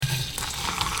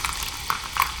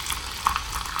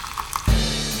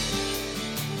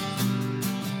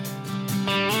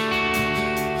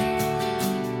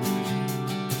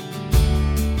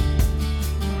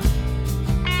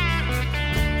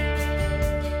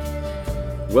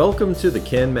Welcome to the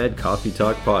CanMed Coffee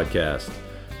Talk podcast,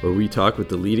 where we talk with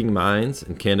the leading minds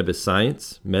in cannabis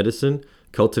science, medicine,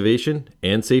 cultivation,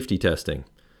 and safety testing.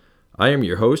 I am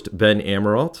your host, Ben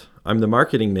Amirault. I'm the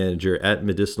marketing manager at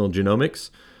Medicinal Genomics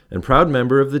and proud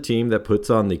member of the team that puts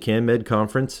on the CanMed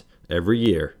conference every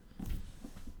year.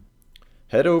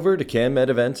 Head over to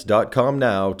canmedevents.com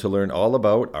now to learn all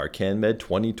about our CanMed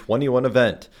 2021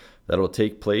 event that will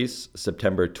take place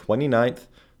September 29th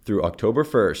through October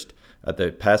 1st at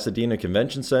the Pasadena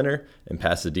Convention Center in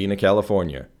Pasadena,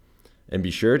 California. And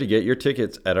be sure to get your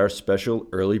tickets at our special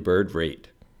early bird rate.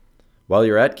 While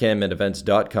you're at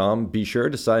canmedevents.com, be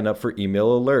sure to sign up for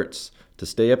email alerts to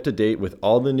stay up to date with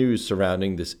all the news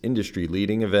surrounding this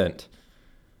industry-leading event.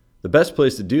 The best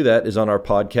place to do that is on our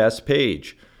podcast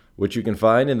page, which you can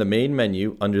find in the main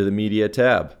menu under the Media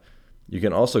tab. You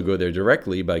can also go there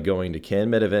directly by going to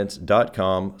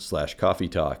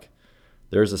canmedevents.com/coffeetalk.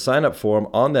 There is a sign-up form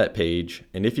on that page,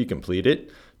 and if you complete it,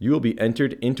 you will be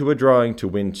entered into a drawing to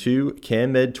win 2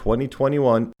 CanMed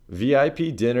 2021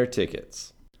 VIP dinner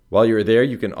tickets. While you're there,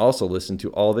 you can also listen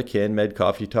to all the CanMed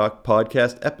Coffee Talk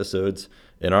podcast episodes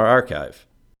in our archive.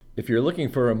 If you're looking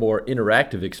for a more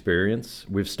interactive experience,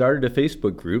 we've started a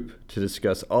Facebook group to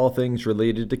discuss all things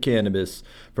related to cannabis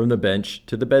from the bench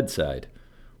to the bedside.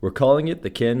 We're calling it the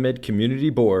CanMed Community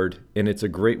Board, and it's a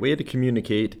great way to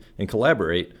communicate and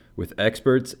collaborate with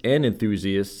experts and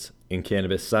enthusiasts in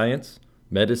cannabis science,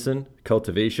 medicine,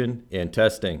 cultivation, and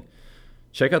testing.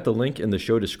 Check out the link in the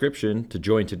show description to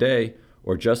join today,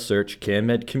 or just search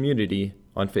CanMed Community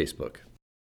on Facebook.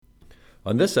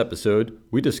 On this episode,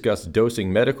 we discuss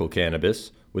dosing medical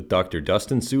cannabis with Dr.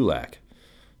 Dustin Sulak.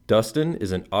 Dustin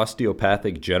is an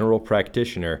osteopathic general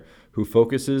practitioner who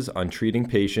focuses on treating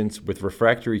patients with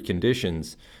refractory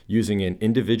conditions using an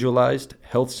individualized,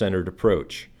 health-centered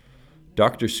approach.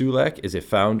 Dr. Sulak is a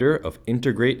founder of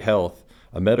Integrate Health,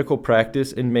 a medical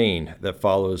practice in Maine that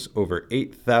follows over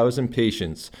 8,000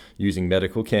 patients using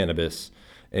medical cannabis,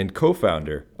 and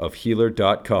co-founder of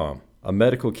Healer.com, a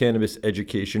medical cannabis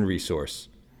education resource.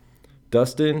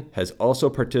 Dustin has also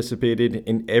participated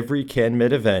in every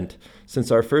CanMed event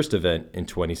since our first event in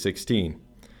 2016.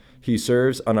 He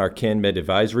serves on our CanMed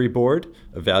advisory board,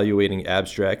 evaluating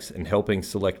abstracts and helping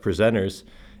select presenters,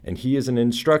 and he is an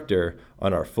instructor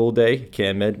on our full-day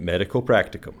CanMed medical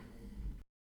practicum.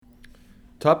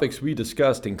 Topics we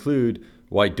discussed include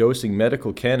why dosing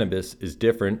medical cannabis is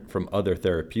different from other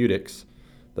therapeutics,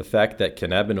 the fact that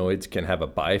cannabinoids can have a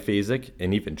biphasic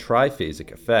and even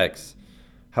triphasic effects,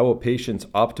 how a patient's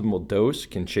optimal dose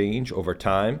can change over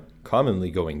time,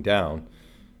 commonly going down,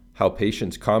 how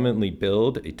patients commonly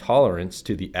build a tolerance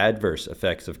to the adverse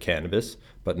effects of cannabis,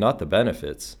 but not the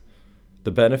benefits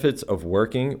of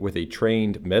working with a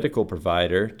trained medical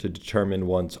provider to determine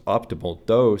one's optimal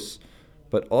dose,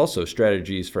 but also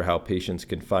strategies for how patients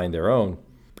can find their own,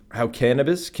 how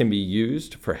cannabis can be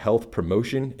used for health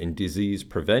promotion and disease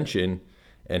prevention,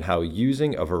 and how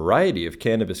using a variety of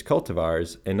cannabis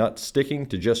cultivars and not sticking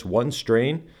to just one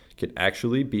strain can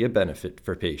actually be a benefit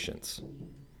for patients.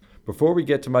 Before we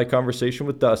get to my conversation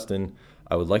with Dustin,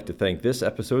 I would like to thank this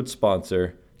episode's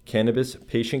sponsor, Cannabis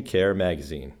Patient Care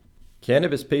Magazine.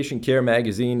 Cannabis Patient Care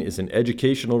Magazine is an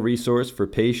educational resource for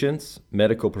patients,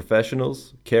 medical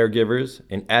professionals, caregivers,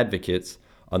 and advocates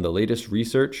on the latest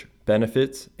research,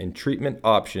 benefits, and treatment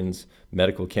options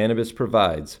medical cannabis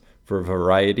provides for a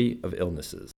variety of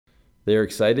illnesses. They are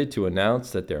excited to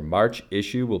announce that their March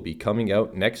issue will be coming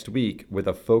out next week with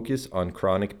a focus on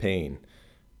chronic pain.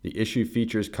 The issue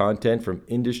features content from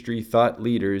industry thought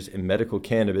leaders in medical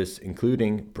cannabis,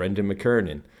 including Brendan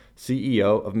McKernan,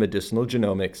 CEO of Medicinal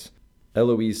Genomics,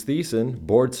 Eloise Thiessen,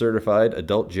 board-certified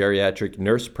adult geriatric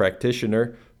nurse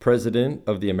practitioner, president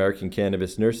of the American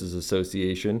Cannabis Nurses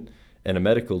Association, and a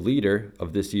medical leader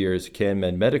of this year's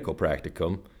CanMed Medical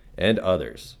Practicum, and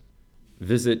others.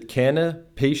 Visit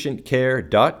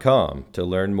cannapatientcare.com to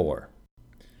learn more.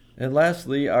 And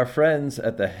lastly, our friends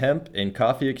at the Hemp and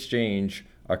Coffee Exchange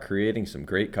are creating some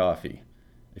great coffee.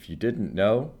 If you didn't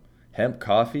know, hemp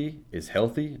coffee is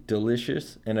healthy,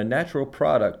 delicious, and a natural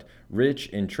product rich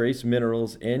in trace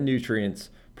minerals and nutrients,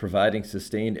 providing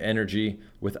sustained energy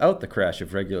without the crash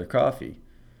of regular coffee.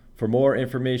 For more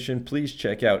information, please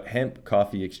check out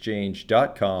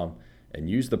hempcoffeeexchange.com and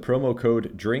use the promo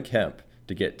code DRINKHEMP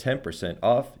to get 10%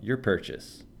 off your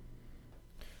purchase.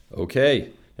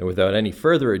 Okay, and without any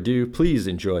further ado, please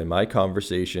enjoy my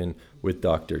conversation with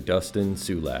Dr. Dustin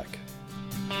Sulak.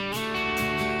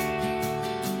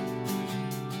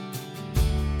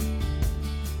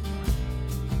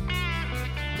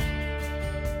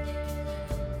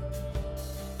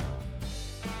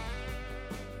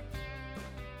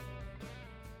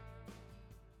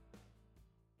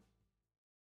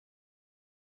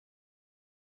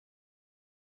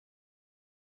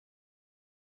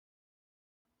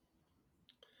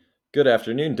 Good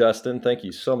afternoon, Dustin. Thank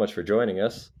you so much for joining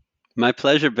us. My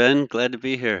pleasure, Ben. Glad to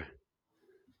be here.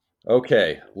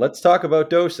 Okay, let's talk about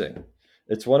dosing.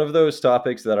 It's one of those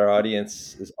topics that our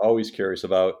audience is always curious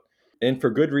about, and for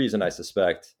good reason, I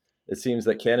suspect. It seems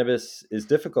that cannabis is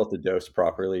difficult to dose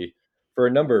properly for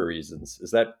a number of reasons.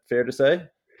 Is that fair to say?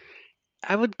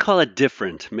 I would call it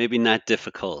different, maybe not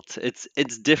difficult.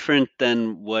 It's different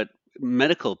than what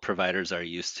medical providers are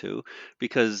used to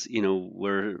because,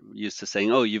 we're used to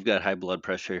saying, "Oh, you've got high blood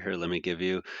pressure here, let me give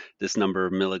you this number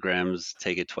of milligrams,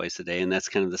 take it twice a day," and that's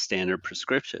kind of the standard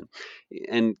prescription.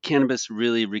 And cannabis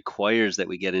really requires that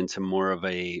we get into more of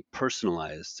a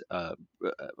personalized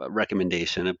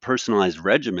recommendation, a personalized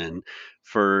regimen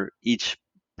for each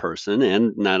person,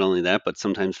 and not only that, but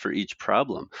sometimes for each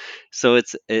problem. So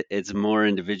it's more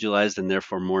individualized and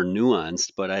therefore more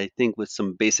nuanced, but I think with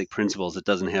some basic principles, it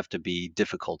doesn't have to be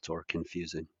difficult or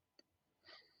confusing.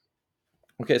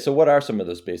 Okay, so what are some of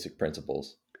those basic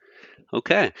principles?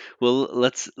 Okay. Well,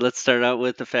 let's start out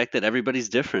with the fact that everybody's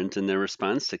different in their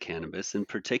response to cannabis, in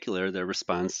particular their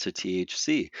response to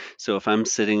THC. So if I'm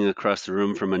sitting across the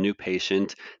room from a new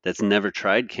patient that's never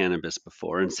tried cannabis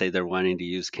before and say they're wanting to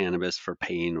use cannabis for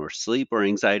pain or sleep or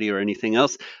anxiety or anything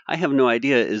else, I have no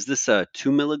idea, is this a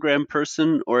 2 milligram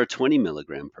person or a 20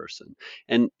 milligram person?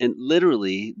 And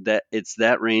literally that it's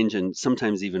that range and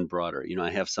sometimes even broader.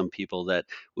 I have some people that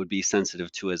would be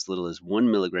sensitive to as little as 1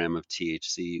 milligram of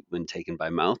THC when taken by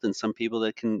mouth, and some people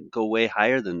that can go way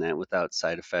higher than that without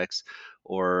side effects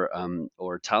or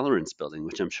tolerance building,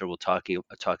 which I'm sure we'll talk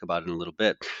about in a little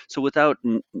bit. So without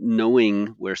knowing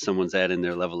where someone's at in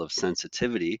their level of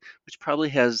sensitivity, which probably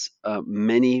has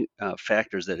many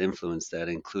factors that influence that,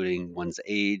 including one's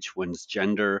age, one's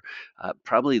gender,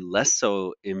 probably less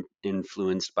so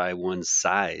influenced by one's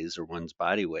size or one's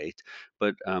body weight,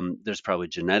 but there's probably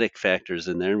genetic factors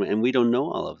in there, and we don't know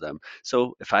all of them.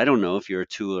 So if I don't know if you're a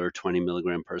 2 or 20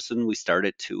 milligram person, we start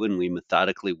at 2 and we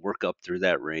methodically work up through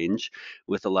that range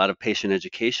with a lot of patient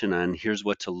education on here's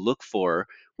what to look for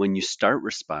when you start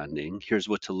responding, here's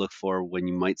what to look for when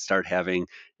you might start having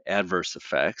adverse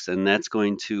effects, and that's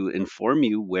going to inform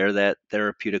you where that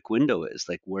therapeutic window is.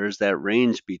 Like, where's that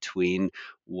range between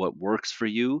what works for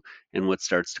you and what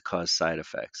starts to cause side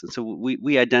effects. And so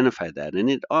we identify that. And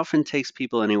it often takes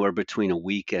people anywhere between a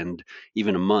week and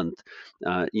even a month,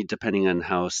 depending on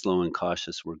how slow and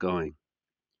cautious we're going.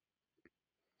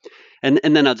 And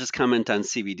then I'll just comment on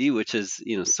CBD, which is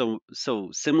so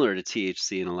similar to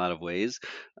THC in a lot of ways,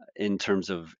 in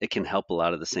terms of it can help a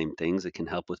lot of the same things. It can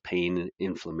help with pain,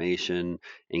 inflammation,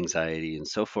 anxiety, and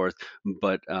so forth,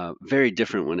 but very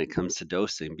different when it comes to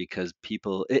dosing because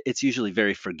it's usually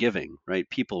very forgiving, right?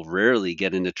 People rarely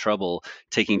get into trouble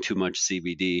taking too much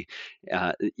CBD.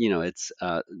 It's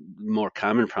more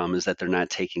common problem is that they're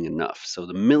not taking enough. So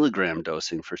the milligram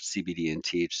dosing for CBD and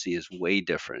THC is way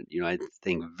different. I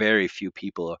think very few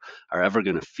people are ever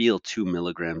going to feel 2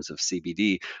 milligrams of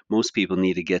CBD. Most people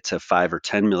need to get to 5 or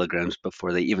 10 milligrams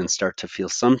before they even start to feel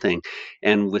something.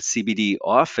 And with CBD,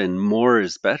 often more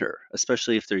is better,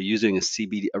 especially if they're using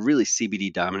a really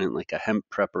CBD dominant, like a hemp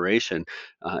preparation.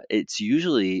 It's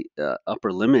usually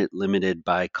upper limit limited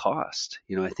by cost.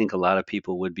 I think a lot of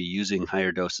people would be using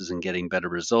higher doses and getting better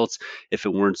results if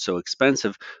it weren't so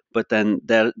expensive. But then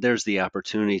there's the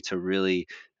opportunity to really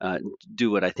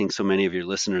do what I think so many of your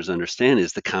listeners understand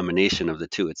is the combination of the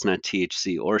two. It's not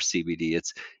THC or CBD.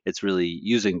 It's really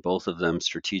using both of them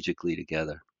strategically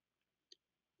together.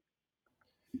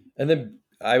 And then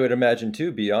I would imagine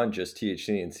too, beyond just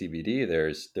THC and CBD,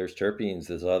 there's terpenes,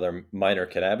 there's other minor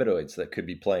cannabinoids that could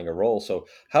be playing a role. So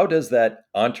how does that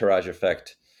entourage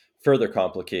effect further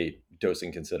complicate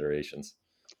dosing considerations?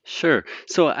 Sure.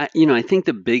 So I think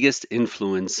the biggest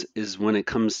influence is when it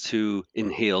comes to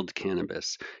inhaled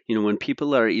cannabis. When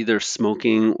people are either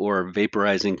smoking or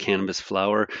vaporizing cannabis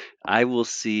flower, I will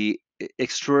see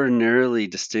extraordinary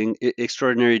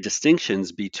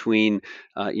distinctions between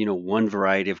one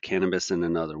variety of cannabis and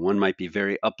another. One might be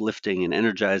very uplifting and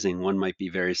energizing, one might be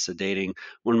very sedating,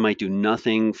 one might do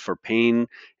nothing for pain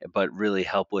but really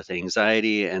help with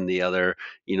anxiety, and the other,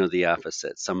 the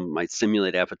opposite. Some might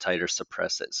stimulate appetite or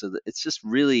suppress it. So it's just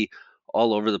really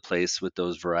all over the place with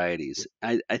those varieties.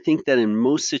 I think that in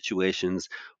most situations,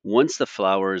 once the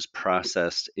flower is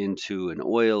processed into an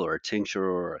oil or a tincture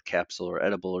or a capsule or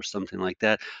edible or something like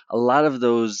that, a lot of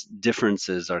those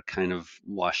differences are kind of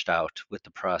washed out with the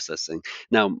processing.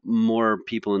 Now, more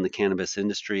people in the cannabis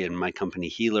industry, and my company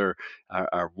Healer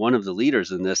are one of the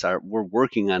leaders in this. We're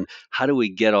working on how do we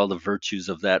get all the virtues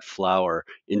of that flower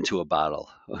into a bottle,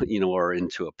 or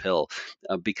into a pill,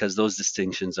 because those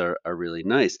distinctions are really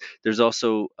nice. There's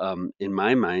also, in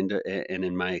my mind and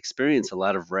in my experience, a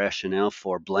lot of rationale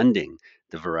for blending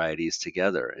the varieties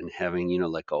together and having,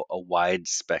 like a wide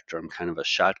spectrum, kind of a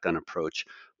shotgun approach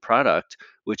product,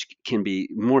 which can be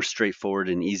more straightforward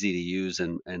and easy to use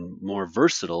and more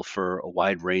versatile for a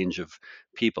wide range of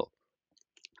people.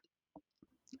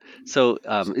 So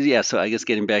yeah, so I guess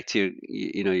getting back to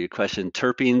your question,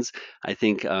 terpenes, I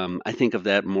think of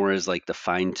that more as like the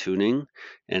fine tuning.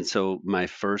 And so my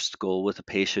first goal with a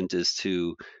patient is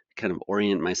to kind of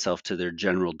orient myself to their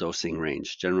general dosing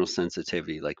range, general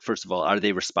sensitivity. Like first of all, are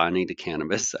they responding to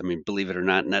cannabis? I mean, believe it or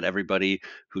not, not everybody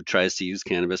who tries to use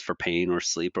cannabis for pain or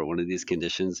sleep or one of these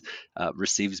conditions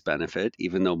receives benefit,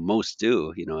 even though most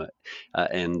do.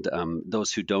 And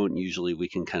those who don't, usually we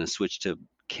can kind of switch to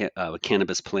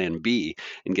cannabis plan B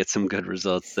and get some good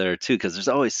results there too, because there's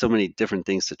always so many different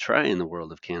things to try in the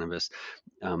world of cannabis.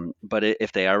 But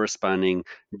if they are responding,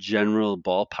 general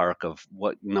ballpark of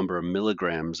what number of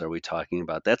milligrams are we talking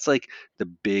about? That's like the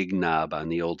big knob on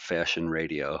the old-fashioned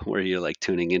radio, where you're like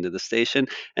tuning into the station.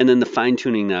 And then the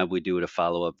fine-tuning knob we do at a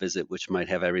follow-up visit, which might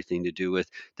have everything to do with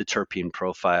the terpene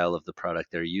profile of the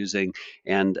product they're using.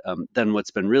 And then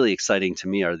what's been really exciting to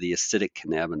me are the acidic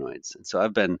cannabinoids. And so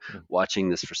I've been Mm. watching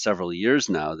this for several years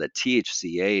now, that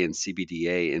THCA and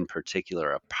CBDA in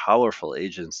particular are powerful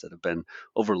agents that have been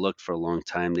overlooked for a long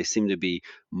time. They seem to be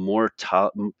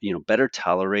better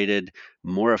tolerated,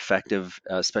 more effective,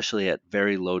 especially at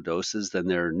very low doses than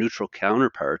their neutral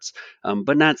counterparts,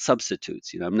 but not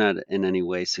substitutes. I'm not in any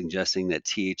way suggesting that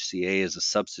THCA is a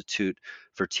substitute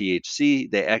for THC.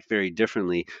 They act very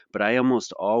differently, but I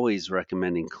almost always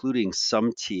recommend including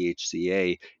some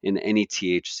THCA in any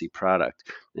THC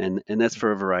product. And that's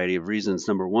for a variety of reasons.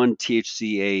 Number one,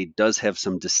 THCA does have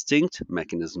some distinct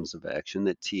mechanisms of action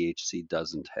that THC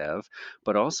doesn't have,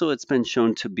 but also it's been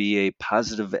shown to be a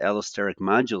positive allosteric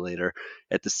modulator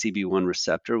at the CB1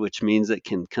 receptor, which means it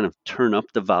can kind of turn up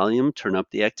the volume, turn up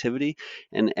the activity,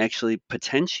 and actually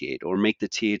potentiate or make the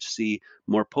THC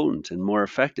more potent and more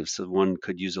effective, so one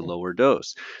could use a lower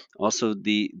dose. Also,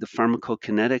 the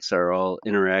pharmacokinetics are all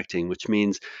interacting, which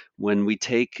means when we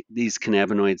take these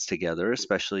cannabinoids together,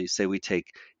 especially say we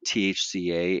take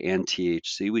THCA and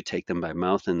THC, we take them by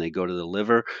mouth and they go to the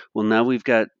liver. Well, now we've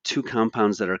got two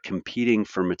compounds that are competing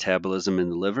for metabolism in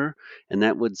the liver, and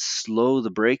that would slow the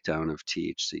breakdown of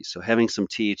THC. So having some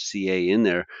THCA in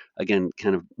there, again,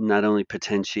 kind of not only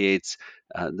potentiates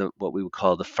what we would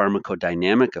call the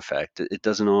pharmacodynamic effect. It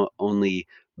doesn't only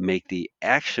make the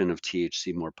action of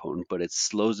THC more potent, but it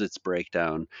slows its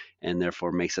breakdown and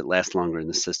therefore makes it last longer in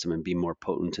the system and be more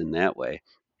potent in that way.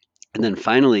 And then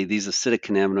finally, these acidic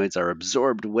cannabinoids are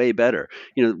absorbed way better.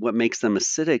 What makes them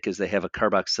acidic is they have a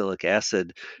carboxylic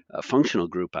acid functional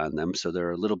group on them, so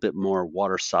they're a little bit more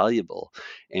water soluble,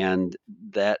 and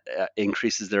that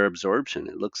increases their absorption.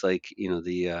 It looks like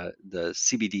the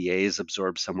CBDA is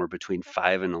absorbed somewhere between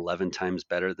 5 and 11 times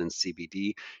better than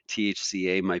CBD.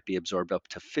 THCA might be absorbed up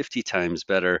to 50 times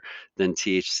better than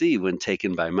THC when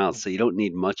taken by mouth. So you don't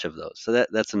need much of those. So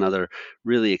that's another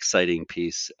really exciting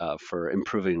piece for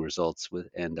improving results with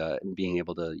and being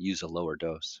able to use a lower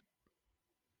dose.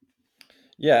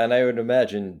 Yeah, and I would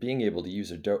imagine being able to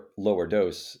use a lower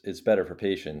dose is better for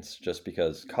patients just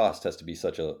because cost has to be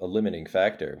such a limiting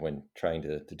factor when trying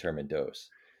to determine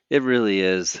dose. It really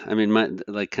is. I mean, my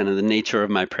like kind of the nature of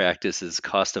my practice is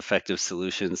cost-effective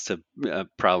solutions to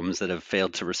problems that have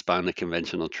failed to respond to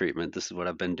conventional treatment. This is what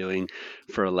I've been doing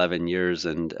for 11 years,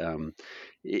 and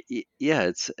yeah,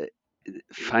 it's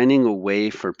finding a way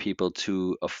for people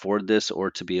to afford this or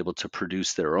to be able to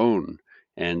produce their own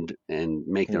and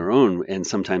make Hmm. their own, and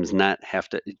sometimes not have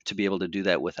to be able to do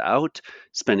that without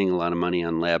spending a lot of money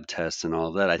on lab tests and all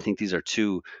of that. I think these are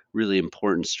two really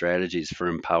important strategies for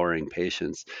empowering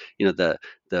patients.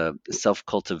 The self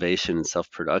cultivation and self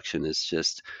production is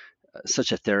just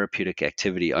such a therapeutic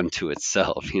activity unto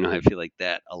itself. I feel like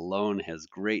that alone has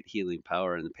great healing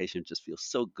power, and the patient just feels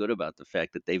so good about the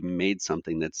fact that they've made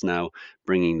something that's now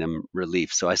bringing them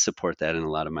relief. So I support that in a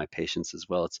lot of my patients as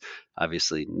well. It's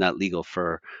obviously not legal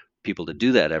for people to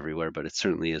do that everywhere, but it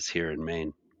certainly is here in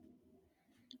Maine.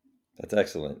 That's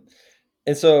excellent.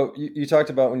 And so you talked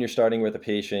about when you're starting with a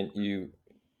patient, you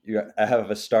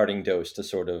have a starting dose to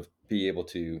sort of be able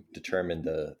to determine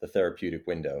the therapeutic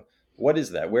window. What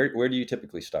is that? Where do you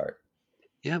typically start?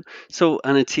 Yeah. So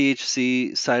on a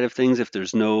THC side of things, if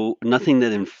there's nothing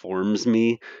that informs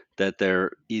me that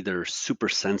they're either super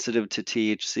sensitive to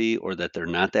THC or that they're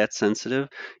not that sensitive,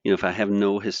 if I have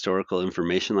no historical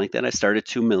information like that, I start at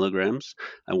 2 milligrams.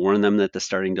 I warn them that the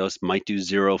starting dose might do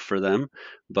zero for them,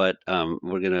 but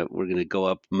we're gonna go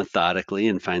up methodically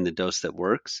and find the dose that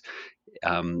works.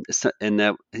 And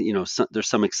that, there's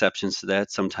some exceptions to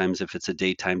that. Sometimes if it's a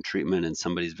daytime treatment and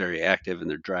somebody's very active and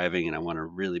they're driving and I want to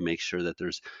really make sure that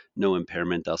there's no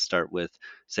impairment, I'll start with,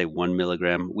 say, 1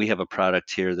 milligram. We have a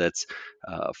product here that's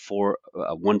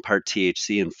 1 part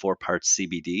THC and 4 parts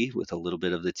CBD, with a little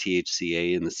bit of the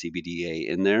THCA and the CBDA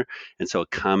in there. And so a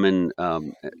common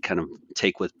kind of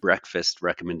take with breakfast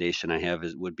recommendation I have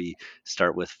would be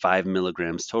start with 5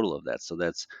 milligrams total of that. So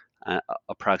that's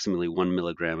approximately 1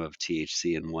 milligram of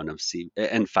THC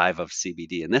and 5 of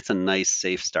CBD, and that's a nice,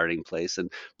 safe starting place.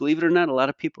 And believe it or not, a lot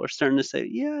of people are starting to say,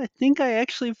 "Yeah, I think I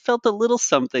actually felt a little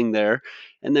something there."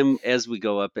 And then as we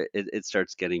go up, it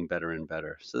starts getting better and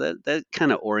better. So that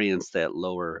kind of orients that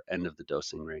lower end of the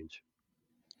dosing range.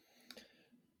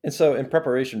 And so, in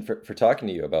preparation for talking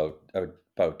to you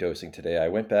about dosing today, I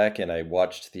went back and I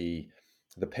watched the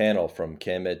panel from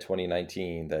CanMed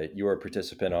 2019 that you were a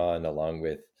participant on, along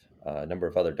with a number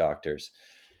of other doctors.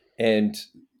 And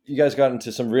you guys got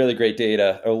into some really great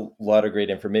data, a lot of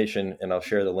great information, and I'll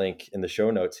share the link in the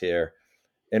show notes here.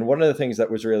 And one of the things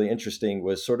that was really interesting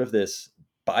was sort of this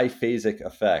biphasic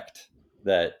effect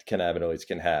that cannabinoids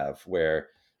can have, where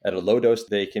at a low dose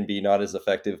they can be not as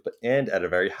effective, and at a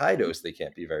very high dose they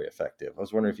can't be very effective. I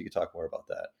was wondering if you could talk more about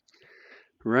that.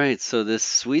 Right. So this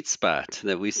sweet spot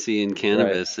that we see in Right.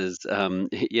 cannabis is,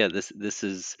 yeah, this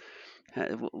is.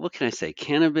 What can I say?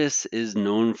 Cannabis is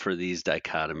known for these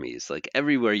dichotomies. Like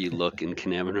everywhere you look in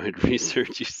cannabinoid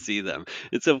research, you see them.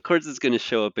 And so, of course, it's going to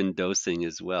show up in dosing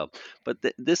as well. But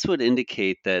this would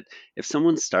indicate that if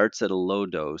someone starts at a low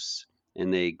dose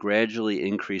and they gradually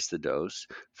increase the dose,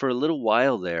 for a little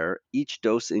while there, each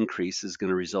dose increase is going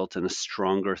to result in a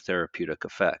stronger therapeutic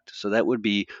effect. So that would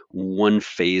be one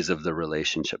phase of the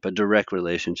relationship, a direct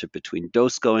relationship between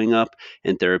dose going up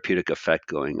and therapeutic effect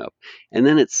going up. And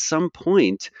then at some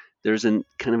point, there's an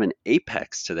kind of an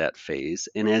apex to that phase.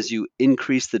 And as you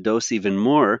increase the dose even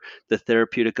more, the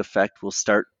therapeutic effect will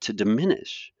start to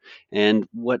diminish. And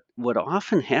what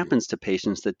often happens to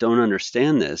patients that don't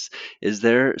understand this is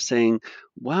they're saying,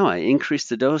 "Wow, I increased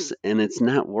the dose and it's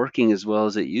not working as well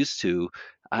as it used to.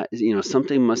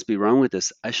 Something must be wrong with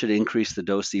this. I should increase the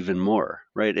dose even more."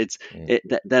 Right? Mm.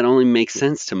 That only makes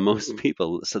sense to most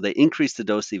people. So they increase the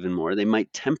dose even more. They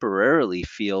might temporarily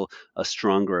feel a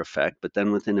stronger effect, but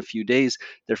then within a few days,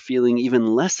 they're feeling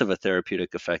even less of a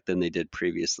therapeutic effect than they did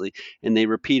previously. And they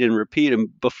repeat and repeat.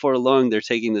 And before long, they're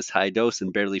taking this high dose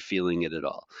and barely feeling it at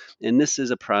all. And this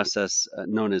is a process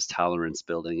known as tolerance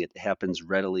building. It happens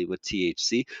readily with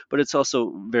THC, but it's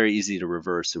also very easy to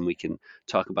reverse. And we can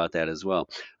talk about that as well.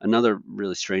 Another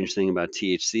really strange thing about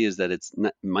THC is that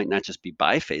might not just be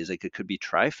biphasic, it could be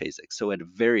triphasic. So at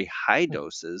very high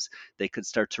doses, they could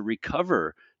start to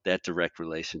recover that direct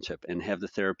relationship and have the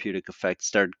therapeutic effect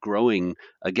start growing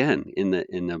again in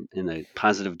the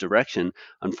positive direction.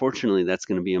 Unfortunately, that's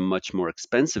going to be a much more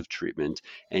expensive treatment,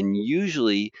 and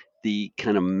usually the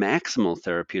kind of maximal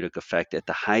therapeutic effect at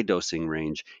the high dosing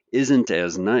range isn't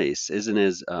as nice, isn't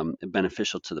as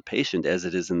beneficial to the patient as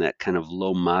it is in that kind of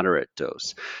low moderate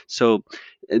dose. So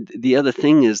the other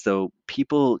thing is, though,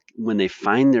 people, when they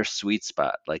find their sweet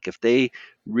spot, like if they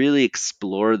really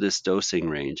explore this dosing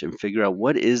range and figure out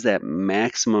what is that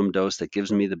maximum dose that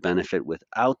gives me the benefit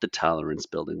without the tolerance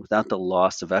building, without the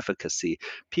loss of efficacy,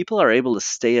 people are able to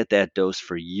stay at that dose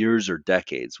for years or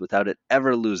decades without it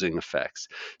ever losing effects.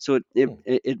 So Hmm.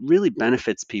 it really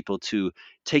benefits people to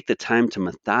take the time to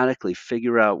methodically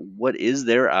figure out what is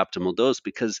their optimal dose,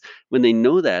 because when they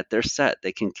know that, they're set.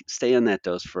 They can stay on that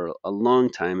dose for a long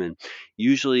time, and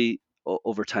usually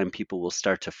over time people will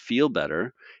start to feel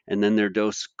better, and then their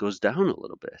dose goes down a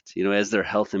little bit. As their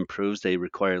health improves, they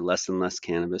require less and less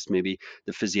cannabis. Maybe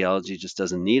the physiology just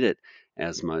doesn't need it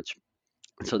as much.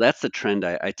 So that's the trend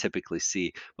I typically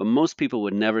see. But most people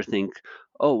would never think,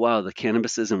 "Oh, wow, the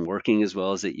cannabis isn't working as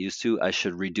well as it used to. I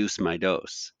should reduce my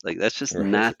dose." Like, that's just Right.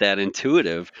 not that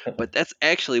intuitive, but that's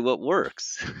actually what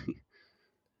works.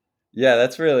 Yeah,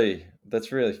 that's really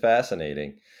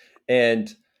fascinating.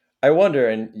 And I wonder,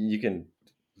 and you can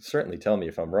certainly tell me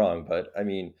if I'm wrong, but I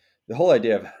mean, the whole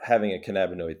idea of having a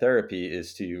cannabinoid therapy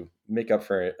is to make up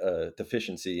for a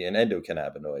deficiency in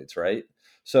endocannabinoids, right?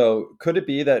 So could it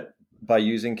be that by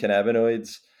using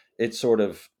cannabinoids, it sort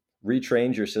of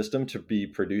retrains your system to be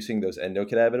producing those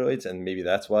endocannabinoids, and maybe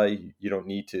that's why you don't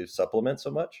need to supplement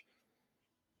so much?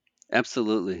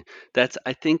 Absolutely.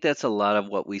 I think that's a lot of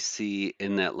what we see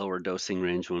in that lower dosing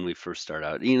range when we first start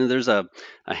out. There's a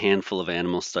handful of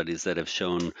animal studies that have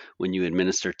shown when you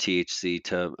administer THC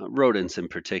to rodents in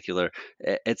particular,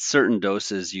 at certain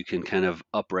doses, you can kind of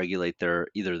upregulate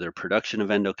either their production of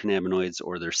endocannabinoids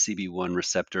or their CB1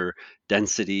 receptor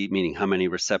density, meaning how many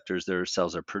receptors their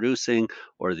cells are producing,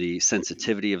 or the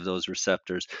sensitivity of those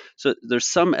receptors. So there's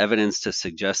some evidence to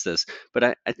suggest this,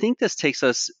 but I think this takes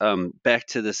us back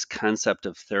to this concept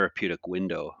of therapeutic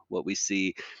window, what we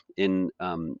see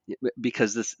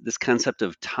because this concept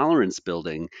of tolerance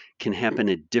building can happen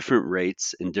at different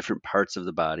rates in different parts of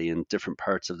the body and different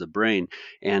parts of the brain,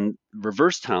 and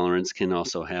reverse tolerance can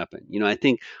also happen. I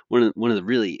think one of the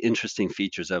really interesting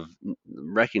features I've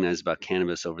recognized about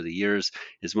cannabis over the years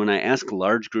is when I ask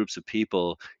large groups of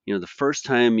people, the first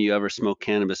time you ever smoked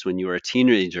cannabis when you were a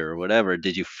teenager or whatever,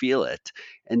 did you feel it?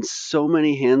 And so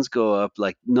many hands go up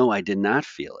like, no, I did not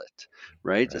feel it,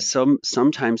 right? Right.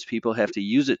 Sometimes people have to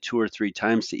use it two or three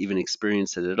times to even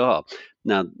experience it at all.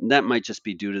 Now, that might just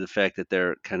be due to the fact that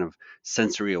their kind of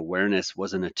sensory awareness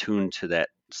wasn't attuned to that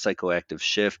psychoactive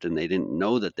shift and they didn't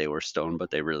know that they were stoned,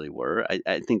 but they really were.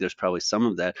 I think there's probably some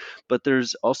of that. But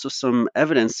there's also some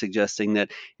evidence suggesting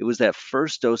that it was that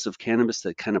first dose of cannabis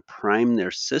that kind of primed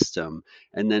their system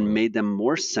and then Mm. made them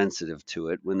more sensitive to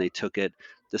it when they took it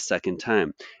the second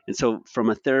time. And so, from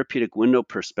a therapeutic window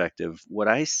perspective, what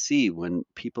I see when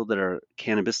people that are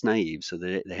cannabis naive, so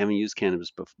they haven't used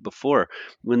cannabis before,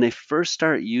 when they first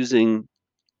start using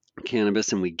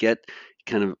cannabis and we get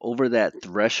kind of over that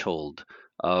threshold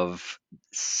of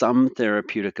some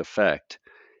therapeutic effect,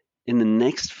 in the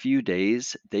next few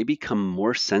days, they become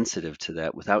more sensitive to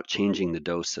that without changing the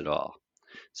dose at all.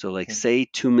 So, like, Mm. say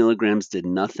 2 milligrams did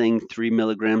nothing, 3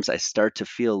 milligrams, I start to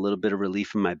feel a little bit of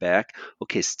relief in my back.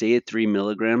 Okay, stay at 3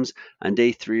 milligrams. On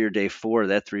day three or day four,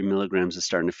 that 3 milligrams is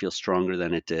starting to feel stronger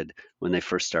than it did when they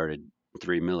first started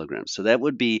 3 milligrams. So, that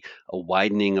would be a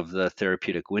widening of the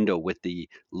therapeutic window with the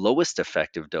lowest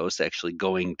effective dose actually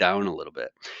going down a little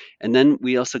bit. And then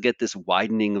we also get this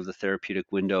widening of the therapeutic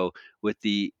window with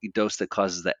the dose that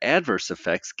causes the adverse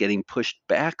effects getting pushed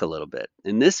back a little bit.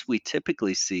 And this we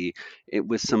typically see it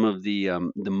with some of the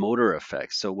motor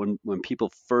effects. So when people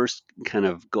first kind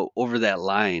of go over that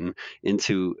line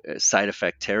into side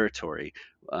effect territory,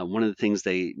 one of the things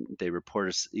they report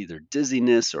is either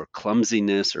dizziness or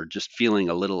clumsiness or just feeling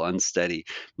a little unsteady,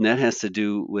 and that has to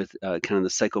do with kind of the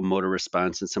psychomotor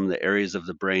response in some of the areas of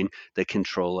the brain that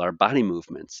control our body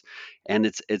movements. And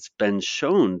it's been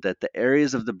shown that the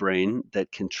areas of the brain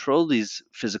that control these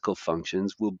physical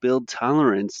functions will build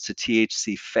tolerance to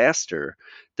THC faster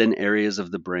than areas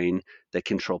of the brain that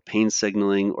control pain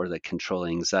signaling or that control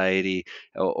anxiety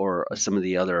or Mm. some of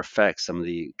the other effects, some of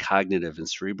the cognitive and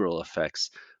cerebral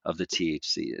effects of the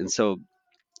THC. And so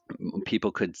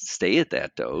people could stay at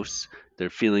that dose. They're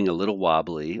feeling a little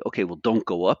wobbly. Okay, well, don't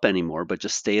go up anymore, but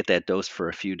just stay at that dose for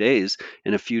a few days.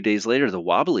 And a few days later, the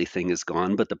wobbly thing is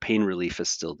gone, but the pain relief is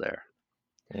still there.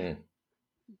 Mm.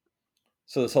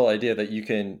 So this whole idea that you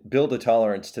can build a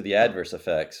tolerance to the adverse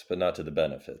effects, but not to the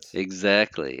benefits.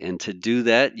 Exactly. And to do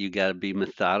that, you got to be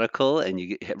methodical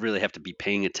and really have to be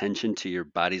paying attention to your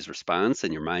body's response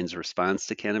and your mind's response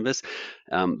to cannabis.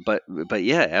 But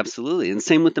yeah, absolutely. And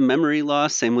same with the memory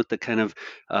loss, same with the kind of,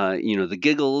 the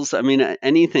giggles. I mean,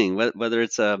 anything, whether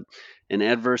it's an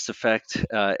adverse effect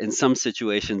in some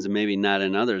situations and maybe not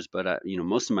in others, but,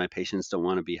 most of my patients don't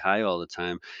want to be high all the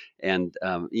time. And,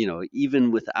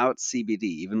 even without CBD,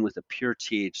 even with a pure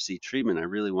THC treatment, I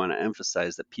really want to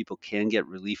emphasize that people can get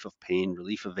relief of pain,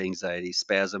 relief of anxiety,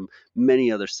 spasm,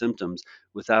 many other symptoms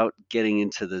without getting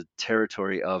into the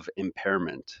territory of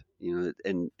impairment.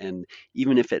 And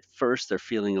even if at first they're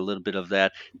feeling a little bit of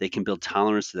that, they can build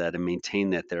tolerance to that and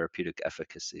maintain that therapeutic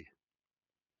efficacy.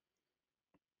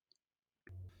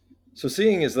 So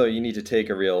seeing as though you need to take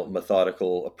a real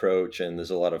methodical approach and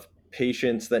there's a lot of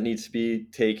patience that needs to be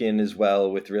taken as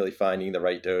well with really finding the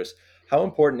right dose, how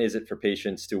important is it for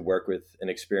patients to work with an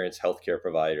experienced healthcare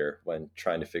provider when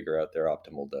trying to figure out their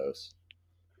optimal dose?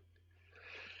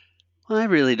 Well, I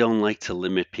really don't like to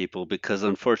limit people because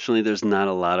unfortunately there's not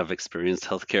a lot of experienced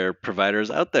healthcare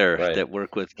providers out there Right. that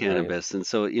work with Right. cannabis. And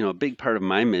so, a big part of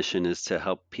my mission is to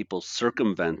help people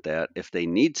circumvent that if they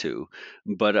need to.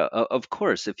 But of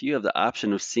course, if you have the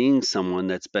option of seeing someone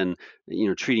that's been,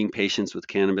 treating patients with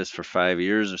cannabis for 5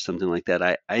 years or something like that,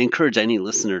 I encourage any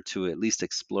listener to at least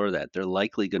explore that. They're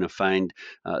likely going to find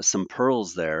some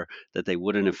pearls there that they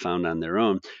wouldn't have found on their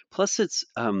own. Plus, it's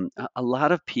a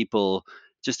lot of people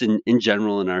just in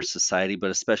general in our society,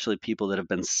 but especially people that have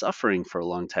been suffering for a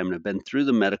long time and have been through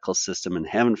the medical system and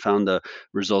haven't found the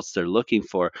results they're looking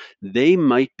for, they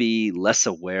might be less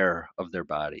aware of their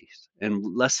bodies and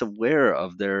less aware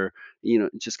of their,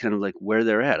 just kind of like where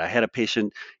they're at. I had a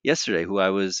patient yesterday who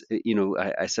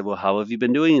I said, well, how have you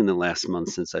been doing in the last month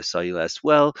since I saw you last?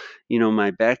 Well,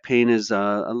 my back pain is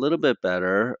a little bit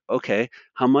better. Okay,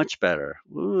 how much better?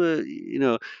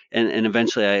 And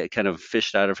eventually I kind of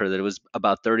fished out of her that it was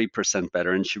about 30%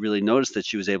 better, and she really noticed that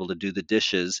she was able to do the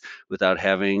dishes without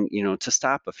having, to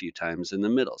stop a few times in the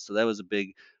middle. So that was a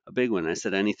big one. I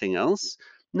said, anything else?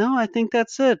 No, I think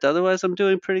that's it. Otherwise, I'm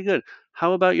doing pretty good.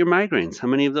 How about your migraines? How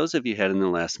many of those have you had in the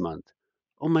last month?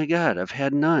 Oh my God, I've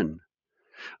had none.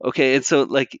 Okay, and so,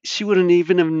 like, she wouldn't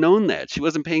even have known that. She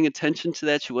wasn't paying attention to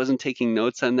that, she wasn't taking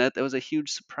notes on that. That was a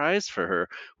huge surprise for her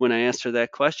when I asked her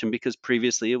that question, because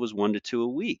previously it was 1 to 2 a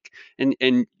week. And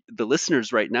the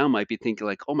listeners right now might be thinking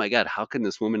like, "Oh my god, how can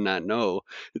this woman not know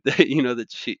that, that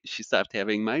she stopped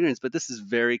having migraines?" But this is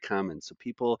very common. So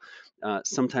people,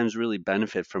 sometimes really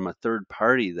benefit from a third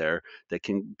party there that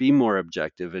can be more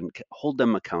objective and hold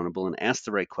them accountable and ask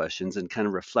the right questions and kind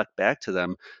of reflect back to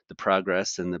them the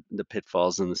progress and the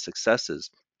pitfalls and the successes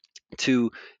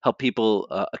to help people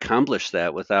accomplish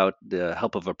that without the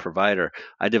help of a provider.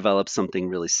 I developed something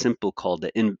really simple called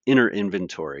the inner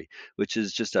inventory, which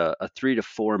is just a 3 to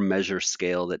 4 measure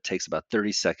scale that takes about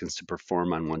 30 seconds to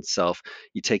perform on oneself.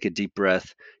 You take a deep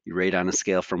breath, you rate on a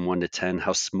scale from 1 to 10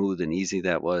 how smooth and easy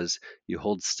that was. You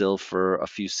hold still for a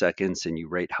few seconds and you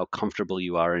rate how comfortable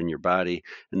you are in your body.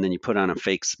 And then you put on a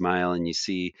fake smile and you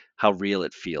see how real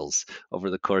it feels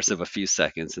over the course of a few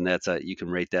seconds. And you can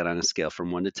rate that on a scale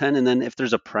from 1 to 10. And then if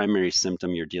there's a primary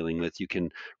symptom you're dealing with, you can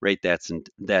rate that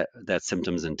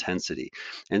symptom's intensity.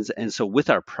 And so with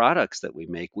our products that we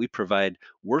make, we provide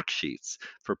worksheets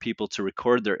for people to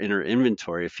record their inner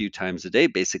inventory a few times a day,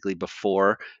 basically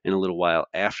before and a little while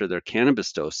after their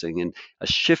cannabis dosing. And a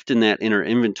shift in that inner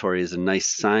inventory is a nice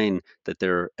sign that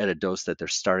they're at a dose that they're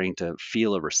starting to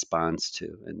feel a response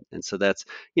to. And so that's,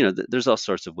 there's all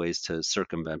sorts of ways to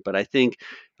circumvent. But I think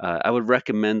I would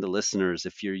recommend the listeners,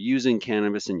 if you're using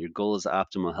cannabis and your goal is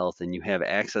optimal health and you have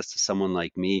access to someone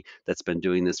like me that's been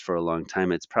doing this for a long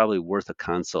time, it's probably worth a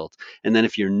consult. And then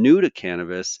if you're new to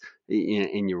cannabis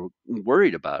and you're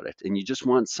worried about it and you just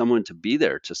want someone to be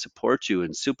there to support you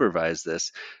and supervise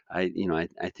this, I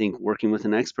think working with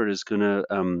an expert is going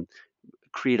to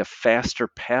create a faster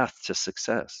path to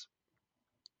success.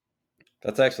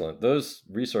 That's excellent. Those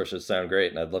resources sound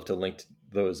great, and I'd love to link to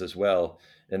those as well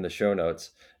in the show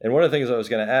notes. And one of the things I was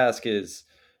going to ask is,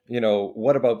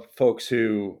 what about folks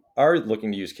who are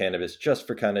looking to use cannabis just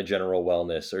for kind of general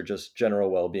wellness or just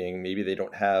general well-being? Maybe they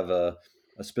don't have a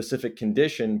specific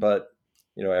condition, but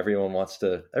everyone wants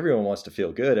to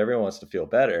feel good. Everyone wants to feel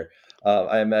better.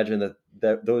 I imagine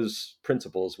that those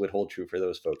principles would hold true for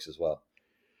those folks as well.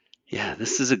 Yeah,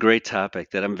 this is a great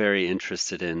topic that I'm very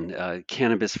interested in.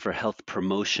 Cannabis for health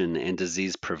promotion and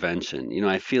disease prevention.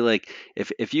 I feel like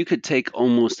if you could take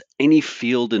almost any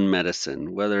field in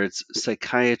medicine, whether it's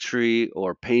psychiatry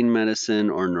or pain medicine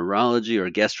or neurology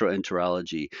or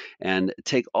gastroenterology, and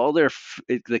take all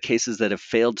the cases that have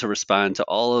failed to respond to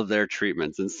all of their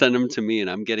treatments and send them to me, and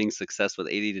I'm getting success with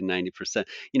 80 to 90%.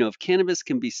 If cannabis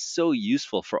can be so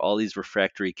useful for all these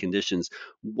refractory conditions,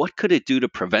 what could it do to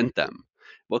prevent them?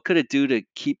 What could it do to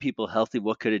keep people healthy?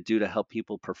 What could it do to help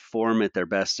people perform at their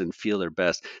best and feel their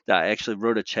best? I actually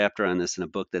wrote a chapter on this in a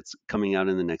book that's coming out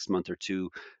in the next month or two,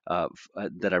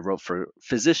 that I wrote for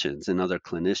physicians and other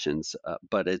clinicians.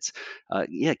 But it's,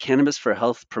 yeah, cannabis for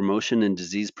health promotion and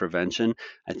disease prevention.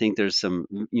 I think there's some,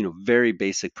 very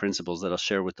basic principles that I'll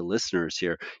share with the listeners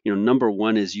here. Number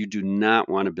one is you do not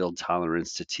want to build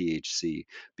tolerance to THC,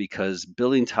 because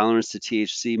building tolerance to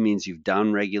THC means you've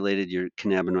downregulated your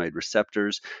cannabinoid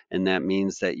receptors, and that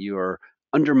means that you are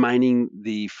undermining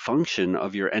the function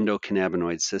of your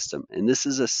endocannabinoid system. And this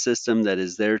is a system that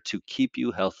is there to keep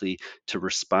you healthy, to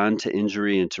respond to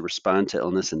injury and to respond to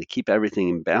illness, and to keep everything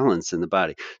in balance in the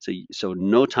body. So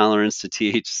no tolerance to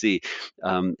THC.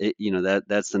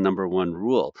 That's the number one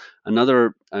rule.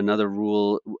 Another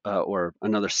rule, or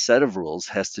another set of rules,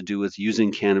 has to do with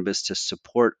using cannabis to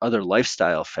support other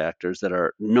lifestyle factors that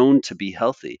are known to be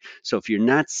healthy. So if you're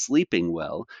not sleeping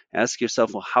well, ask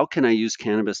yourself, well, how can I use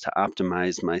cannabis to optimize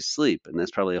my sleep? And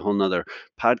that's probably a whole nother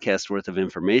podcast worth of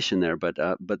information there. But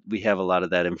we have a lot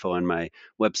of that info on my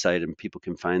website, and people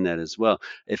can find that as well.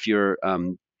 If you're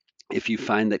if you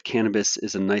find that cannabis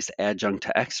is a nice adjunct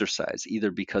to exercise,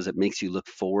 either because it makes you look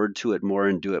forward to it more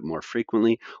and do it more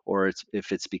frequently, or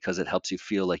if it's because it helps you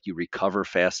feel like you recover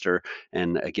faster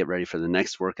and get ready for the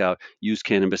next workout, use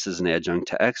cannabis as an adjunct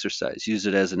to exercise. Use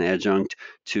it as an adjunct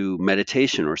to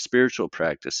meditation or spiritual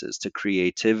practices, to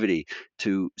creativity,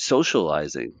 to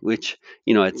socializing, which,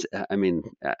 I mean,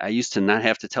 I used to not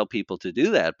have to tell people to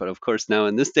do that, but of course now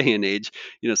in this day and age,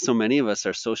 so many of us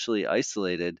are socially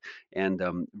isolated and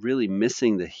really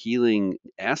missing the healing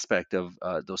aspect of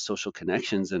those social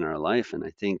connections in our life. And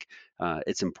I think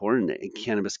it's important that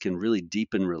cannabis can really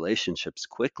deepen relationships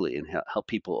quickly and help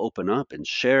people open up and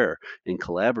share and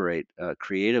collaborate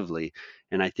creatively.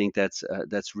 And I think that's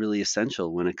really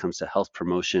essential when it comes to health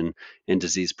promotion and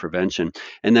disease prevention.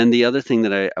 And then the other thing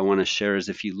that I want to share is,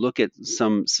 if you look at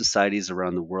some societies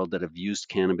around the world that have used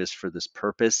cannabis for this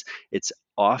purpose, it's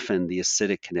often the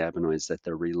acidic cannabinoids that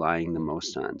they're relying the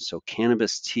most on. So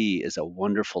cannabis tea is a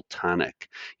wonderful tonic.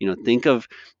 Think of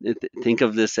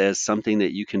this as something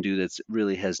that you can do that's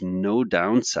really has no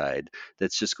downside,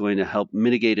 that's just going to help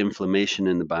mitigate inflammation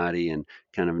in the body and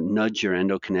kind of nudge your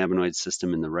endocannabinoid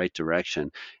system in the right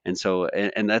direction. And so,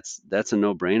 and that's a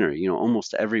no-brainer.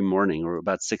 Almost every morning, or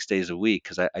about 6 days a week,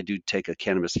 because I do take a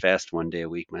cannabis fast one day a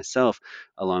week myself,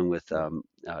 along with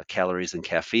calories and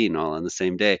caffeine all on the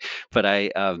same day. But I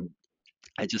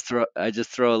just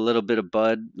throw a little bit of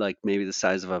bud, like maybe the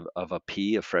size of a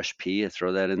pea, a fresh pea. I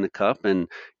throw that in the cup, and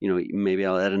maybe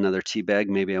I'll add another tea bag.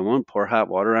 Maybe I won't. Pour hot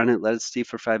water on it, let it steep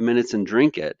for 5 minutes, and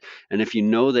drink it. And if you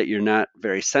know that you're not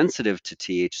very sensitive to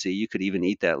THC, you could even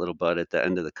eat that little bud at the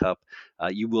end of the cup.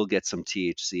 You will get some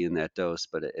THC in that dose,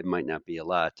 but it might not be a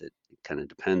lot. It kind of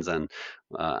depends on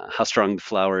how strong the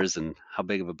flower is and how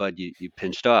big of a bud you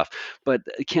pinched off. But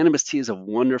cannabis tea is a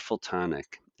wonderful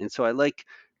tonic, and so I like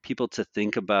people to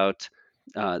think about.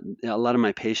 A lot of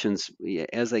my patients,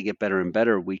 as they get better and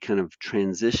better, we kind of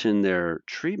transition their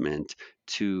treatment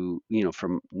to,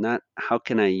 from not how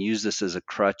can I use this as a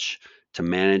crutch to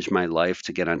manage my life,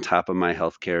 to get on top of my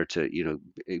healthcare, to,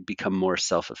 become more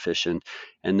self-efficient.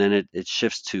 And then it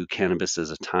shifts to cannabis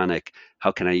as a tonic.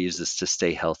 How can I use this to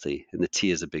stay healthy? And the tea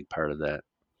is a big part of that.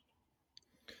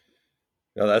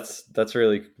 No, that's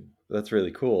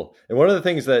really cool. And one of the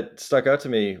things that stuck out to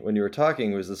me when you were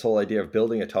talking was this whole idea of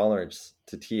building a tolerance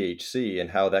to THC and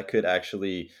how that could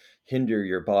actually hinder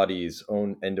your body's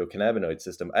own endocannabinoid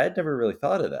system. I had never really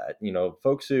thought of that.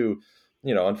 Folks who,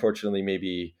 unfortunately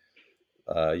maybe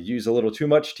use a little too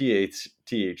much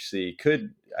THC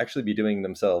could actually be doing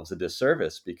themselves a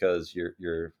disservice because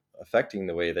you're affecting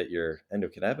the way that your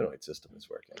endocannabinoid system is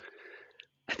working.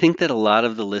 I think that a lot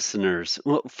of the listeners,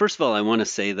 well, first of all, I want to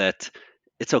say that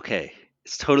it's okay.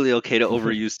 It's totally okay to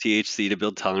overuse THC to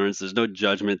build tolerance. There's no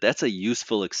judgment. That's a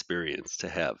useful experience to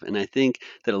have. And I think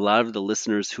that a lot of the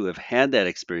listeners who have had that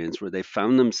experience where they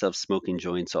found themselves smoking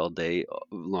joints all day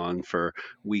long for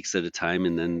weeks at a time,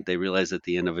 and then they realize at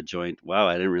the end of a joint, wow,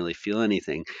 I didn't really feel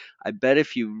anything. I bet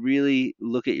if you really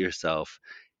look at yourself,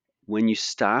 when you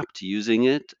stopped using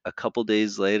it a couple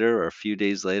days later or a few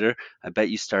days later, I bet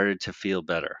you started to feel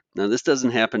better. Now, this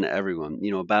doesn't happen to everyone.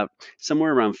 About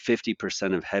somewhere around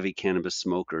 50% of heavy cannabis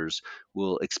smokers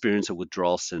will experience a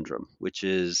withdrawal syndrome, which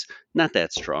is not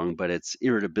that strong, but it's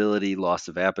irritability, loss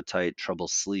of appetite, trouble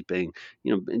sleeping,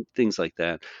 and things like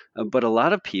that. But a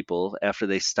lot of people, after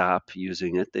they stop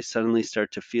using it, they suddenly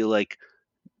start to feel like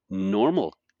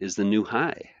normal is the new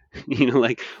high.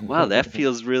 Like, wow, that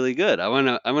feels really good. I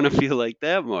want to feel like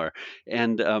that more.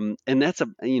 And that's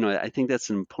I think that's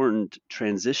an important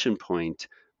transition point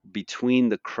between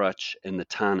the crutch and the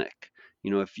tonic.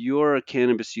 If you're a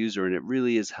cannabis user and it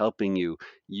really is helping you,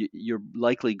 you're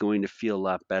likely going to feel a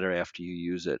lot better after you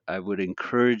use it. I would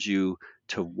encourage you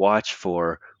to watch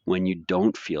for when you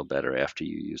don't feel better after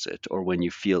you use it, or when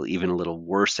you feel even a little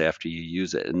worse after you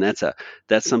use it. And that's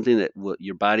something that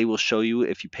your body will show you.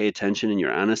 If you pay attention and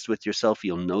you're honest with yourself,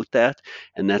 you'll note that.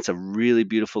 And that's a really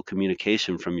beautiful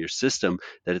communication from your system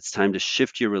that it's time to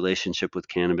shift your relationship with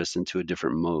cannabis into a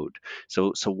different mode.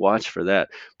 So watch for that.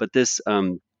 But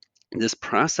this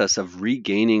process of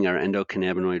regaining our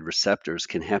endocannabinoid receptors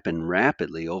can happen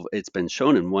rapidly. It's been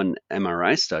shown in one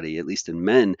MRI study, at least in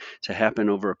men, to happen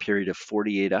over a period of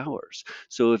 48 hours.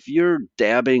 So if you're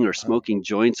dabbing or Wow. smoking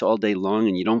joints all day long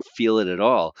and you don't feel it at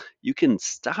all, you can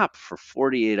stop for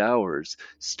 48 hours,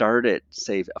 start at,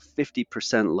 say, a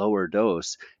 50% lower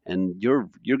dose, and you're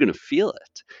going to feel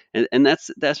it. And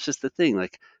that's just the thing.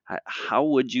 Like, How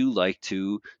would you like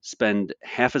to spend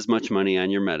half as much money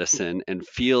on your medicine and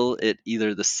feel it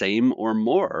either the same or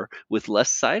more with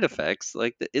less side effects?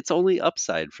 Like it's only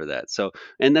upside for that. So,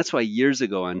 and that's why years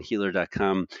ago on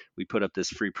healer.com, we put up this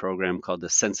free program called the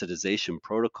sensitization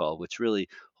protocol, which really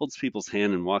holds people's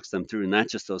hand and walks them through not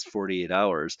just those 48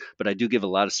 hours, but I do give a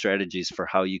lot of strategies for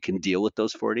how you can deal with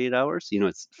those 48 hours.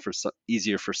 It's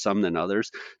easier for some than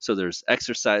others. So there's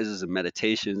exercises and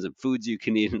meditations and foods you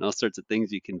can eat and all sorts of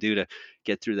things you can do to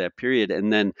get through that period.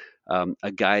 And then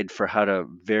a guide for how to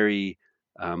very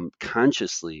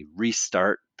consciously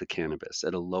restart the cannabis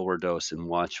at a lower dose and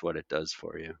watch what it does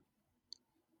for you.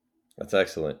 That's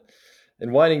excellent.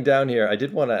 And winding down here, I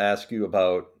did want to ask you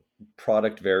about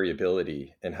product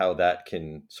variability and how that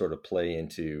can sort of play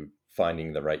into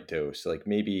finding the right dose. Like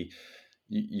maybe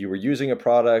you were using a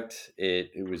product,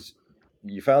 it was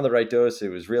you found the right dose, it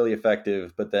was really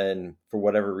effective, but then for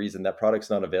whatever reason that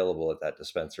product's not available at that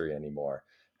dispensary anymore.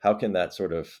 How can that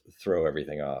sort of throw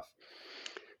everything off?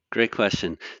 Great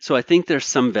question. So I think there's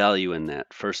some value in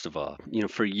that, first of all.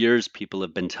 For years, people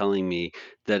have been telling me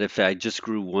that if I just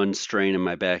grew one strain in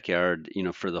my backyard,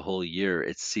 for the whole year,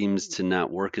 it seems to not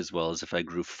work as well as if I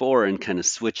grew four and kind of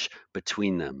switch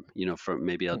between them. From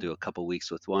maybe I'll do a couple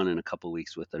weeks with one and a couple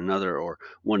weeks with another, or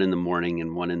one in the morning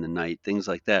and one in the night, things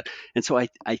like that. And so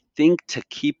I think to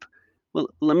keep, well,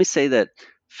 let me say that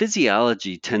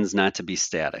physiology tends not to be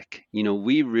static.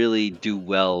 We really do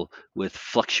well with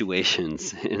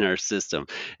fluctuations in our system,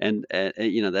 and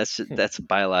that's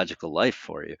biological life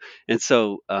for you. And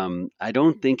so I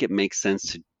don't think it makes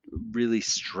sense to really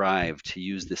strive to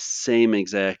use the same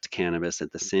exact cannabis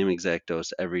at the same exact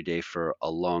dose every day for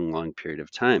a long, long period of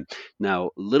time. Now,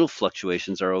 little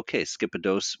fluctuations are okay. Skip a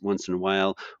dose once in a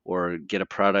while, or get a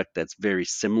product that's very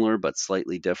similar but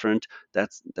slightly different.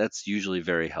 That's usually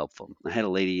very helpful. I had a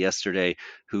lady yesterday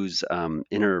who's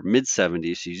in her mid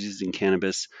 70s. She's using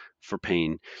cannabis for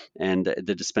pain, and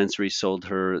the dispensary sold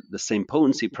her the same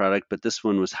potency product, but this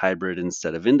one was hybrid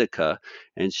instead of indica.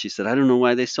 And she said, "I don't know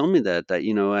why they sold me that.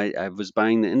 I was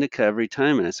buying the indica every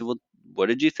time." And I said, "Well, what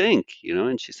did you think?"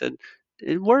 And she said,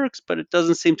 "It works, but it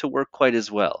doesn't seem to work quite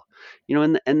as well."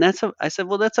 And I said,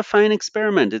 "Well, that's a fine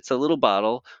experiment. It's a little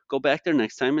bottle. Go back there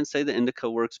next time and say the indica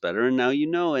works better, and now you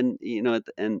know." And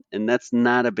and that's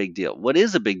not a big deal. What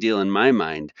is a big deal in my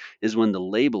mind is when the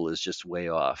label is just way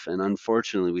off. And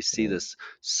unfortunately, we see Mm. this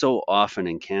so often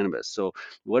in cannabis. So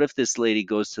what if this lady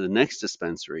goes to the next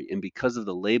dispensary, and because of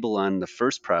the label on the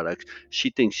first product,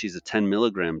 she thinks she's a 10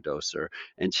 milligram doser,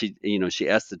 and she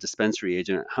asks the dispensary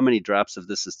agent how many drops of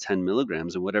this is 10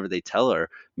 milligrams, and whatever they tell her,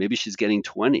 maybe she's getting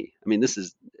 20. I mean,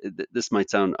 this might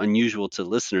sound unusual to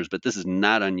listeners, but this is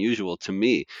not unusual to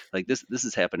me. Like this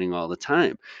is happening all the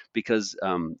time because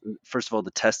first of all,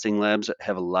 the testing labs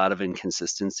have a lot of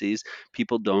inconsistencies.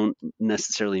 People don't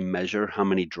necessarily measure how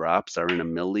many drops are in a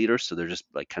milliliter, so they're just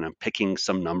like kind of picking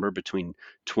some number between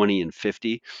 20 and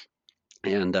 50,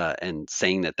 and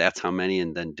saying that that's how many,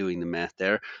 and then doing the math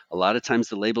there. A lot of times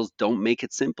the labels don't make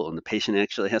it simple, and the patient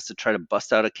actually has to try to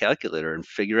bust out a calculator and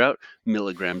figure out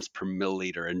milligrams per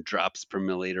milliliter and drops per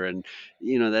milliliter. And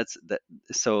that's that.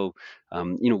 So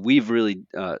we've really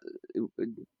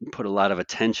put a lot of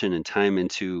attention and time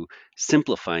into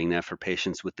simplifying that for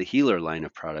patients with the Healer line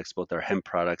of products, both our hemp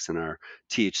products and our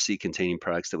THC containing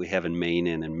products that we have in Maine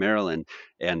and in Maryland.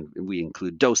 And we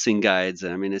include dosing guides.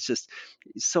 I mean, it's just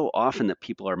so often that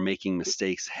people are making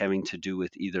mistakes having to do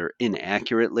with either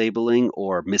inaccurate labeling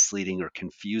or misleading or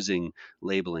confusing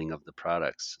labeling of the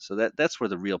products. So that's where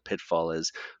the real pitfall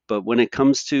is. But when it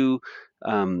comes to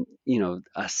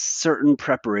a certain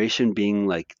preparation being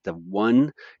like the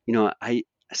one, I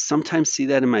sometimes see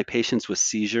that in my patients with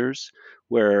seizures,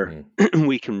 where Mm.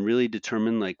 we can really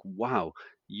determine, like, wow,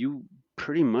 you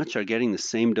pretty much are getting the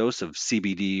same dose of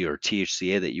CBD or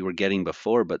THCA that you were getting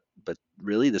before, but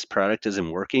really this product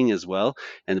isn't working as well.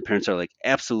 And the parents are like,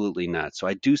 absolutely not. So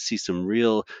I do see some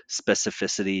real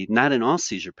specificity, not in all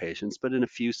seizure patients, but in a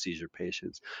few seizure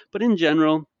patients. But in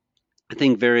general, I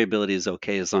think variability is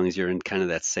okay as long as you're in kind of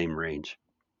that same range.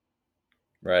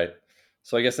 Right.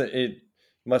 So I guess it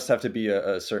must have to be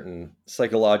a certain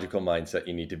psychological mindset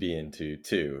you need to be into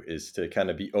too, is to kind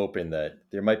of be open that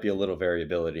there might be a little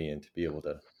variability and to be able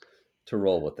to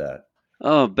roll with that.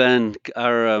 Oh, Ben,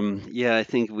 yeah, I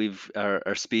think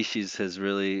our species has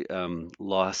really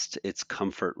lost its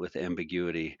comfort with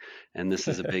ambiguity, and this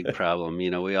is a big problem.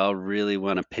 We all really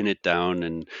want to pin it down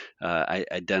and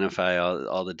identify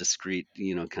all the discrete,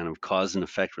 kind of cause and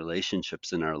effect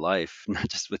relationships in our life, not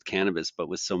just with cannabis, but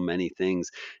with so many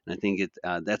things. And I think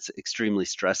that's extremely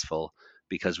stressful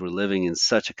because we're living in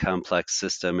such a complex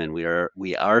system, and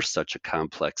we are such a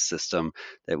complex system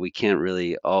that we can't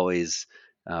really always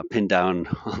pin down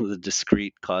all the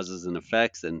discrete causes and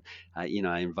effects. And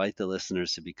I invite the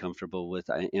listeners to be comfortable with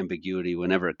ambiguity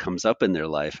whenever it comes up in their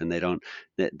life, and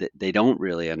they don't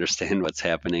really understand what's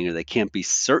happening, or they can't be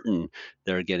certain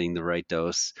they're getting the right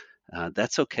dose.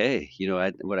 That's okay.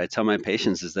 What I tell my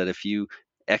patients is that if you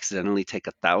accidentally take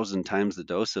 1,000 times the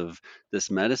dose of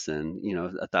this medicine,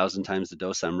 1,000 times the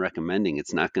dose I'm recommending,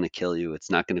 it's not going to kill you. It's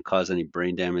not going to cause any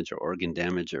brain damage or organ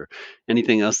damage or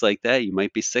anything else like that. You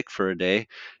might be sick for a day.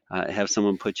 Have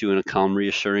someone put you in a calm,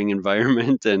 reassuring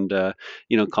environment, and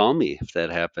call me if that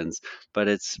happens. But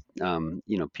it's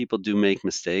people do make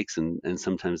mistakes, and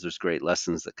sometimes there's great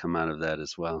lessons that come out of that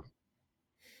as well.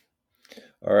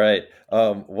 All right.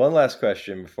 One last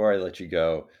question before I let you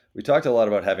go. We talked a lot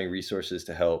about having resources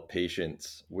to help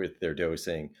patients with their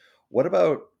dosing. What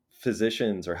about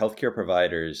physicians or healthcare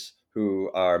providers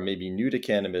who are maybe new to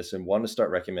cannabis and want to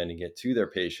start recommending it to their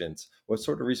patients? What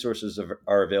sort of resources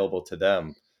are available to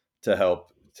them to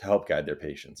help guide their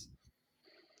patients?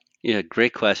 Yeah,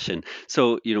 great question.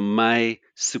 So, my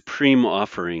supreme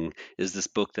offering is this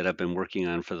book that I've been working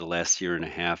on for the last year and a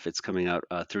half. It's coming out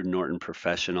through Norton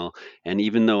Professional. And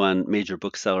even though on major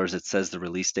booksellers it says the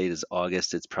release date is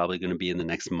August, it's probably going to be in the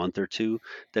next month or two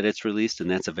that it's released.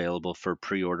 And that's available for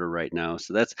pre order right now.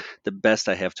 So, that's the best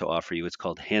I have to offer you. It's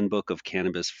called Handbook of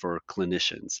Cannabis for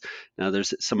Clinicians. Now,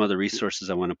 there's some other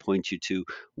resources I want to point you to.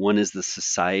 One is the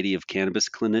Society of Cannabis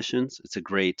Clinicians. It's a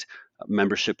great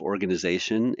membership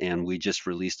organization, and we just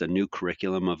released a new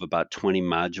curriculum of about 20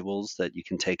 modules that you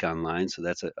can take online. So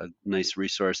that's a nice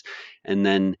resource. And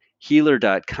then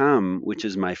healer.com, which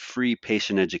is my free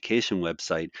patient education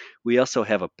website, we also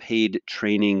have a paid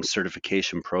training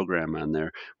certification program on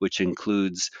there, which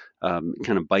includes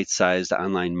kind of bite-sized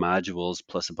online modules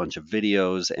plus a bunch of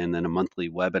videos and then a monthly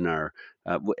webinar.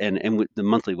 The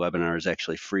monthly webinar is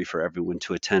actually free for everyone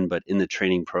to attend, but in the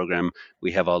training program,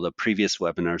 we have all the previous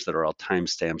webinars that are all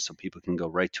timestamped so people can go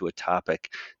right to a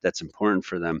topic that's important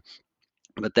for them.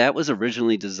 But that was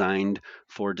originally designed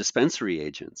for dispensary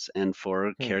agents and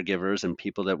for Hmm. caregivers and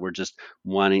people that were just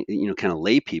wanting, kind of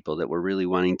lay people that were really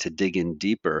wanting to dig in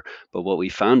deeper. But what we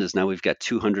found is now we've got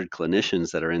 200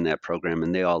 clinicians that are in that program,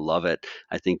 and they all love it.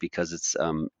 I think because it's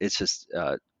just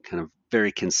kind of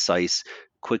very concise,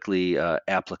 quickly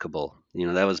applicable.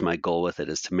 That was my goal with it,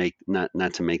 is to make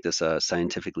not to make this a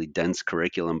scientifically dense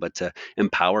curriculum, but to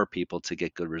empower people to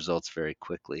get good results very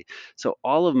quickly. So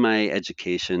all of my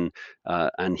education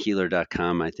on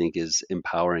healer.com, I think, is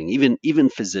empowering. Even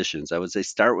physicians, I would say,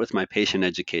 start with my patient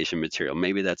education material.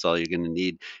 Maybe that's all you're going to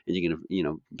need, and you're going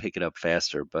to pick it up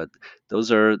faster. But those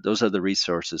are the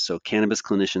resources. So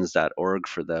cannabisclinicians.org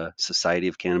for the Society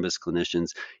of Cannabis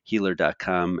Clinicians,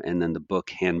 healer.com, and then the book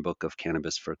Handbook of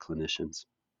Cannabis for Clinicians.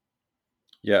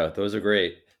 Yeah, those are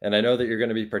great. And I know that you're going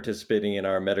to be participating in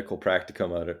our medical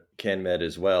practicum out at CanMed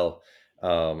as well.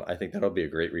 I think that'll be a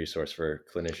great resource for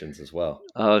clinicians as well.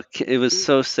 It was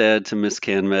so sad to miss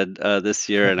CanMed this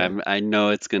year, and I know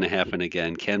it's going to happen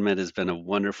again. CanMed has been a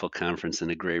wonderful conference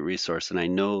and a great resource, and I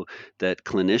know that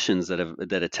clinicians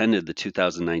that attended the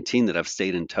 2019 that I've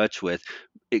stayed in touch with,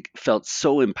 it felt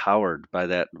so empowered by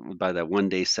that 1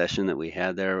 day session that we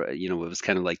had there. It was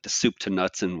kind of like the soup to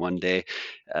nuts in 1 day.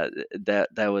 That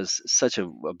was such a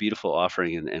beautiful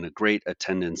offering and a great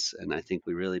attendance, and I think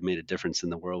we really made a difference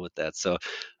in the world with that. So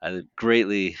I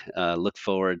greatly look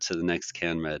forward to the next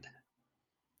CanMed.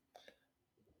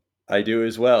 I do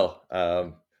as well.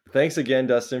 Thanks again,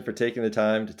 Dustin, for taking the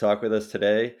time to talk with us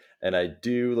today. And I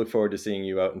do look forward to seeing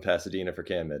you out in Pasadena for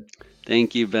CanMed.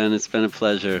 Thank you, Ben. It's been a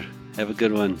pleasure. Have a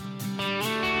good one.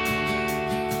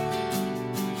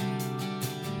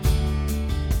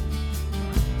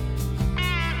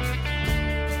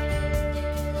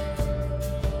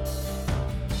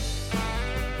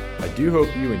 I do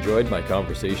hope you enjoyed my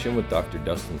conversation with Dr.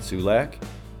 Dustin Sulak.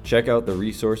 Check out the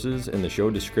resources in the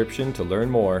show description to learn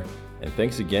more. And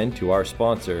thanks again to our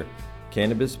sponsor,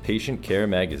 Cannabis Patient Care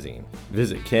Magazine.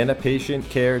 Visit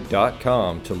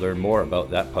cannapatientcare.com to learn more about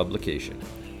that publication.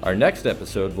 Our next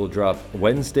episode will drop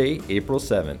Wednesday, April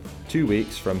 7th, 2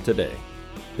 weeks from today.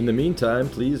 In the meantime,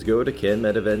 please go to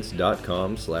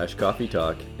canmedevents.com/coffee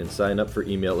talk and sign up for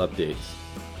email updates.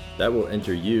 That will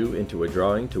enter you into a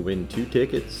drawing to win 2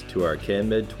 tickets to our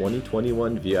CanMed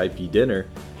 2021 VIP dinner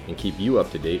and keep you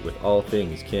up to date with all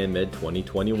things CanMed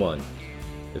 2021.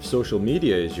 If social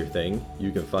media is your thing, you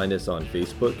can find us on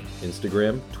Facebook,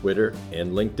 Instagram, Twitter,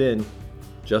 and LinkedIn.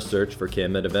 Just search for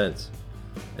CanMed Events.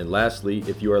 And lastly,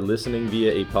 if you are listening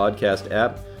via a podcast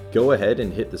app, go ahead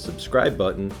and hit the subscribe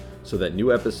button so that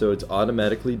new episodes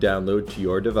automatically download to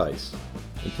your device.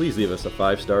 And please leave us a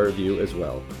 5-star review as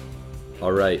well.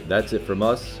 Alright, that's it from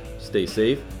us. Stay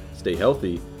safe, stay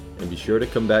healthy, and be sure to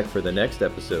come back for the next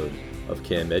episode of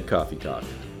CanMed Coffee Talk.